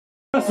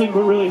wrestling,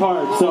 but really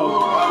hard. So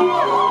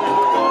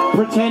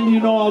pretend you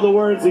know all the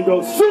words and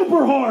go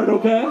super hard,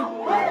 okay?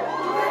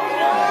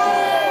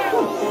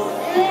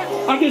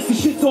 I guess the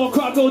shit's all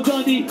crowd, go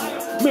Dundee.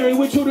 Mary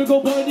with children,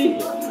 go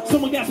Bundy.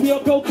 Someone gas me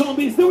up, go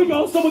Cumbies. There we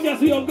go, someone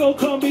gas me up, go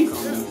Cumbies.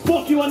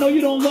 Fuck you, I know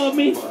you don't love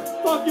me.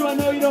 Fuck you, I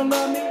know you don't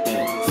love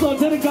me.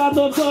 Slugs and a God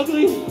loves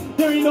ugly.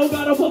 There ain't no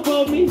God up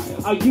above me.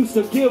 I used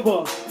to give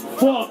a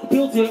fuck,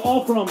 built it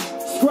all from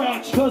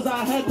scratch, cause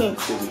I had the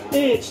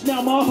itch.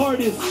 Now my heart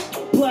is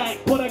black,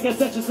 but I guess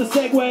that's just a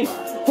segue.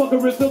 Fuck a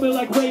refill me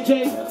like Ray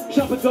J.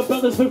 Shopping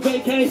Cabela's for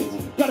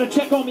vacay. Got a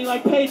check on me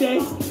like payday.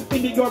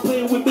 In New York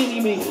playing with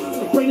mini-me.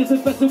 Brain is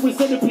infested with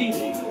centipede.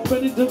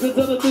 Ready to visit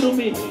a little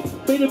me.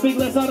 Made a big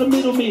less out of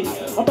middle me.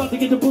 I'm about to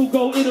get the boot,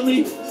 go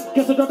Italy.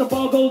 Guess I dropped the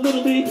ball, go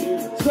Little League.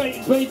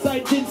 Straight, great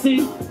side, Tinsy.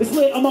 It's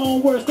lit, I'm my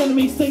own worst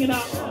enemy. Singing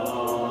out.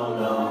 Oh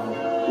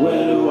no,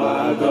 where do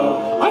I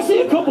go? I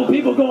see a couple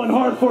people going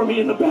hard for me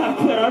in the back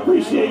there. I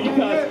appreciate you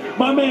guys.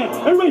 My man.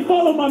 Everybody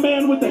follow my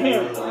man with the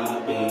hair.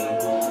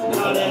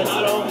 Now that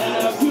I don't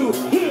have you.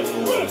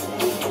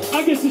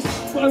 I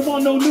guess I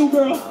want no new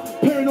girl.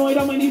 Paranoid,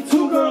 I might need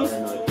two girls.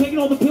 Taking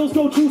all the pills,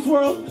 go Juice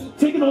WRLD.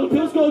 Taking all the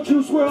pills, go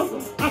Juice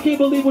WRLD. I can't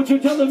believe what you're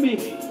telling me.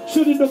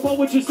 Shouldn't know about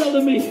what you're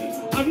selling me.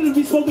 I could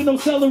be smoking no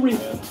celery.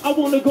 I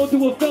want to go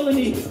through a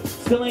felony.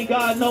 Still ain't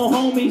got no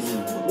homies.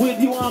 With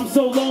you, I'm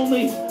so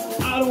lonely.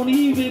 I don't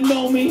even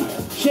know me.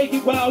 Shake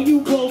it while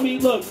you blow me.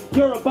 Look,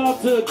 you're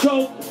about to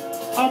choke.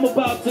 I'm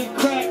about to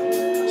crack.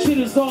 Shit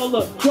is all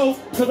a joke,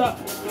 cause I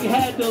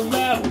had to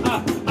laugh.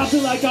 I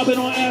feel like I've been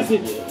on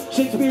acid.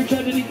 Shakespeare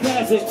tragedy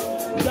classic.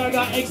 I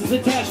got exes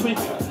attachment.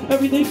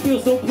 Everything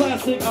feels so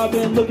plastic. I've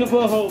been looking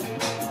for hope,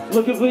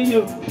 looking for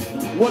you.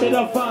 What did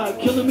I find?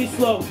 Killing me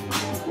slow.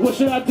 What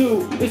should I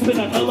do? It's been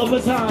a hell of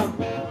a time.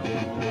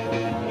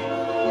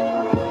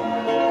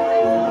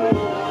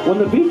 When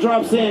the beat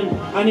drops in,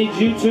 I need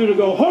you two to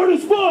go hard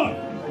as fuck.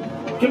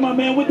 Can my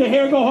man with the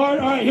hair go hard?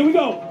 All right, here we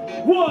go.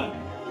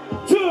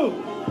 1, 2,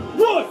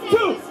 1,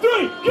 2,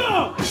 3,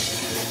 go!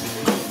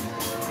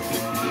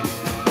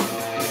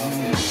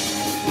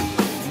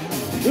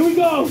 Here we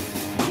go.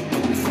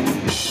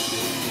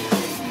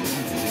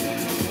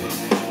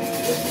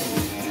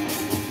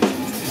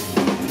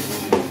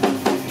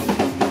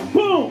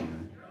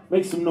 Boom!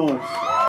 Make some noise.